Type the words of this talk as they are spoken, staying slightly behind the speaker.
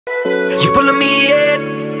You pulling me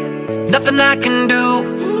in, nothing I can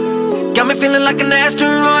do. Got me feeling like an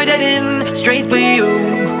asteroid heading straight for you.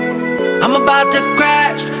 I'm about to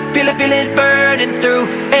crash, feel it burning through.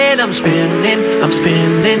 And I'm spinning,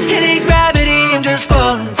 hitting gravity, I'm just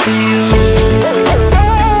falling for you.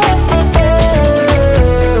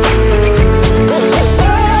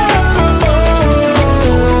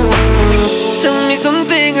 Tell me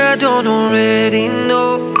something I don't already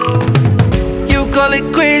know. You call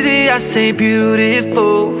it crazy, I say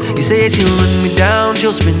beautiful. You say she'll run me down,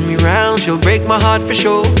 she'll spin me round, she'll break my heart for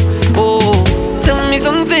sure. Oh, tell me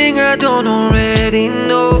something I don't already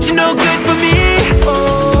know. You're no good for me.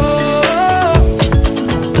 Oh,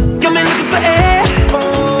 got me looking for air.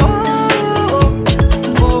 Oh,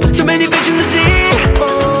 so many fish in the sea.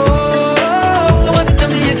 Oh, I want to tell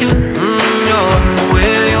me again. Yo, I'm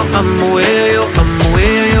aware, yo, I'm aware, yo, I'm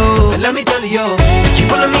aware, yo. Let me tell you, yo, you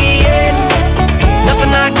pulling me in,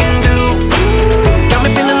 nothing I can do. Got me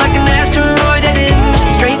feeling like an asteroid heading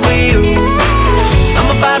straight for you. I'm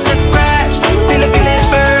about to crash, feel it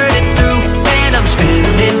burning through. And I'm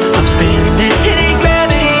spinning, hitting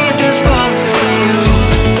gravity, I'm just falling for you.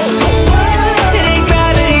 Hitting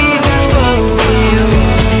gravity, I'm just falling for you.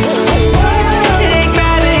 Hitting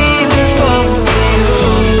gravity, I'm just falling for you.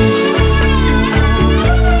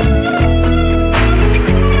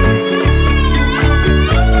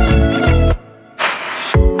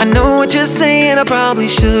 I know what you're saying, I probably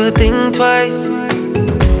should think twice,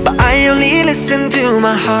 but I only listen to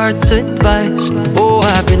my heart's advice. Oh,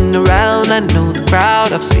 I've been around, I know the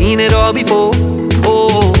crowd, I've seen it all before.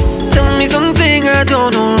 Oh, tell me something I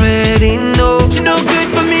don't already know. You're no good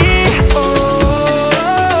for me.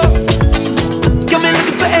 Oh, got me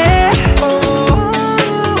looking for air. Oh,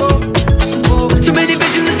 so many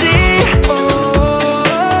fish in the sea. Oh,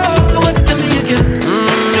 don't want to tell me again.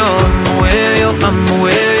 Yo, I'm aware, yo, I'm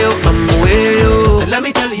aware, yo, I'm aware, yo. Let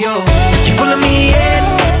me tell you, yo, you pulling me in,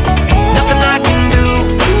 nothing I can do.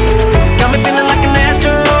 Got me feeling like an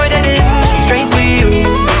asteroid heading straight for you.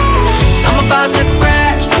 I'm about to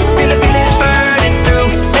crash, feel it burning through.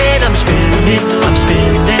 And I'm spinning,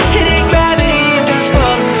 hitting gravity, I'm just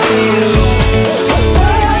falling for you.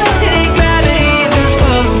 Hitting gravity, I'm just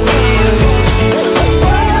falling for you.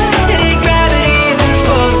 Hitting gravity, I'm just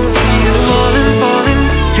falling for you. Falling,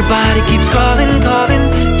 your body keeps calling.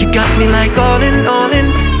 You got me like all in,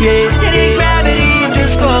 yeah. Hitting gravity, I'm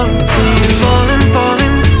just falling for you.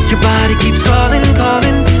 Falling, your body keeps calling.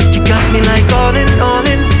 You got me like all in,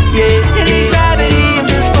 yeah. Hitting gravity, I'm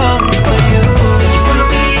just falling for you. You wanna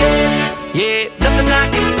be in, yeah. Nothing I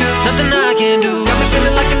can do. Got me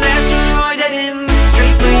feeling like an asteroid heading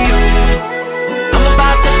straight for you. I'm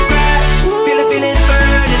about to crash, feel it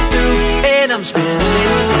burning through. And I'm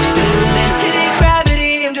spinning.